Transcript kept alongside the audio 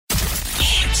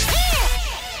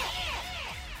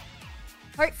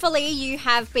Hopefully you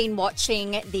have been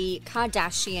watching the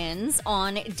Kardashians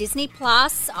on Disney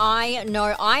Plus. I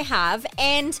know I have,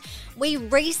 and we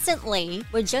recently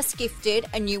were just gifted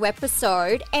a new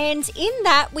episode, and in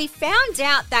that we found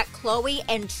out that Khloe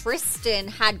and Tristan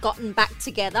had gotten back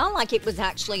together, like it was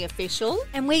actually official,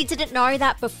 and we didn't know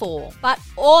that before. But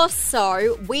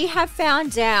also, we have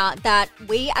found out that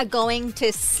we are going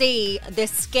to see the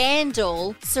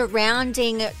scandal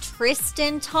surrounding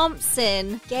Tristan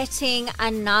Thompson getting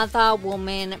another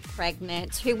woman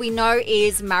pregnant, who we know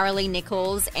is Marilee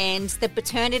Nichols, and the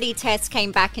paternity test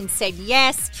came back and said,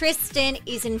 yes, Tristan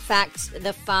is in fact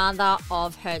the father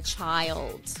of her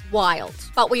child. Wild.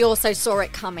 But we also saw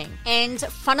it coming. And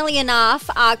funnily enough,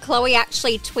 Khloe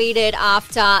actually tweeted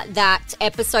after that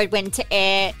episode went to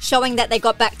air, showing that they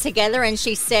got back together, and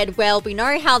she said, well, we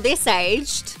know how this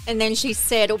aged. And then she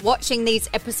said, watching these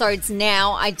episodes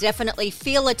now, I definitely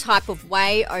feel a type of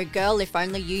way. Oh girl, if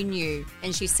only you knew.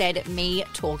 And she said, me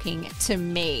talking to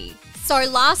me. So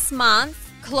last month,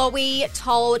 Khloe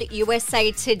told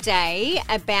USA Today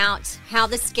about how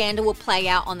the scandal will play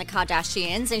out on the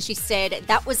Kardashians, and she said,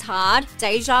 that was hard.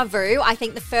 Deja vu. I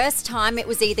think the first time it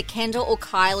was either Kendall or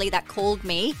Kylie that called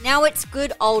me. Now it's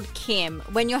good old Kim.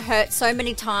 When you're hurt so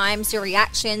many times, your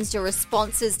reactions, your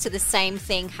responses to the same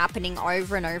thing happening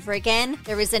over and over again,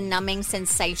 there is a numbing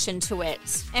sensation to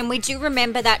it. And we do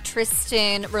remember that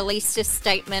Tristan released a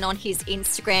statement on his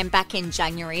Instagram back in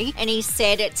January, and he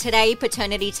said, today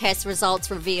paternity test results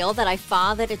reveal that I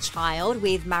fathered a child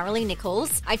with Marilee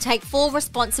Nichols. I take full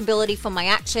responsibility for my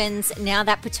actions. Now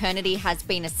that paternity has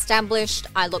been established,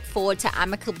 I look forward to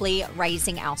amicably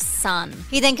raising our son.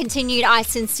 He then continued, I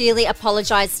sincerely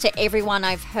apologize to everyone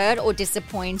I've hurt or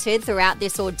disappointed throughout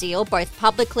this ordeal, both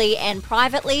publicly and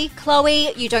privately.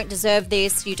 Khloe, you don't deserve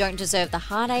this. You don't deserve the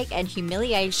heartache and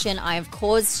humiliation I have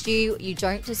caused you. You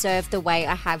don't deserve the way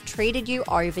I have treated you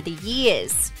over the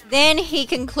years. Then he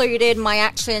concluded, my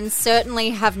actions certainly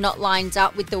have not lined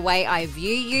up with the way I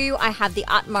view you. I have the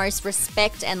utmost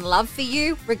respect and love for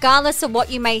you. Regardless of what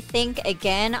you may think,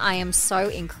 again, I am so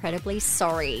incredibly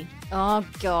sorry. Oh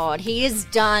God, he is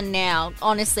done now.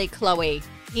 Honestly, Khloe,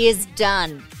 he is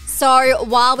done. So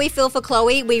while we feel for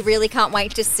Khloe, we really can't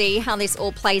wait to see how this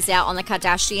all plays out on the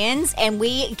Kardashians. And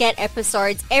we get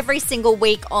episodes every single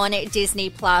week on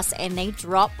Disney Plus, and they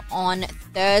drop on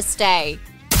Thursday.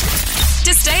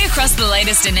 To stay across the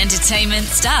latest in entertainment,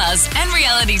 stars, and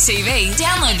reality TV,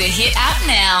 download the Hit app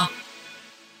now.